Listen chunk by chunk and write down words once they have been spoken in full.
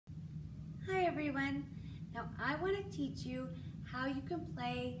Hi everyone. Now I want to teach you how you can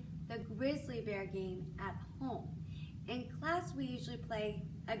play the Grizzly Bear game at home. In class we usually play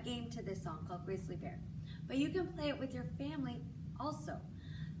a game to this song called Grizzly Bear, but you can play it with your family also.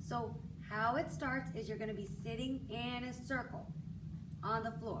 So how it starts is you're going to be sitting in a circle on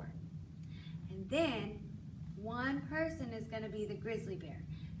the floor, and then one person is going to be the grizzly bear,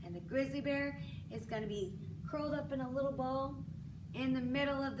 and the grizzly bear is going to be curled up in a little ball in the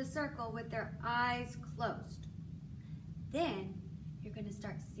middle of the circle with their eyes closed. Then you're going to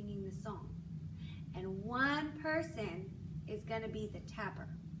start singing the song, and one person is going to be the tapper.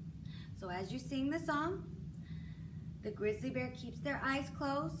 So as you sing the song, the grizzly bear keeps their eyes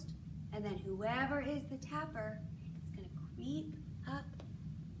closed, and then whoever is the tapper is going to creep up,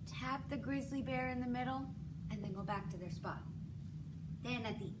 tap the grizzly bear in the middle, and then go back to their spot. Then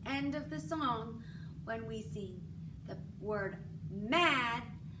at the end of the song, when we sing the word mad,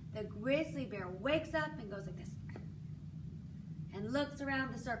 the grizzly bear wakes up and goes like this and looks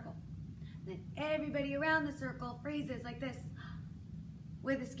around the circle. And then everybody around the circle freezes like this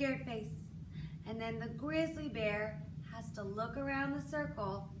with a scared face. And then the grizzly bear has to look around the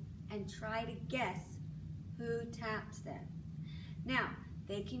circle and try to guess who tapped them. Now,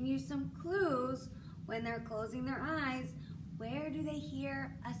 they can use some clues when they're closing their eyes. Where do they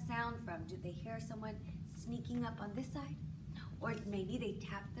hear a sound from? Do they hear someone sneaking up on this side? Or maybe they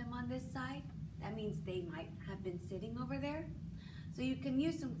tap them on this side. That means they might have been sitting over there. So you can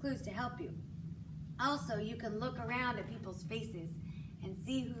use some clues to help you. Also, you can look around at people's faces and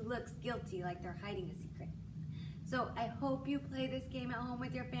see who looks guilty, like they're hiding a secret. So I hope you play this game at home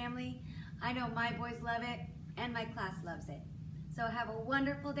with your family. I know my boys love it and my class loves it. So have a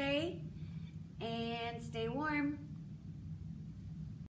wonderful day and stay warm.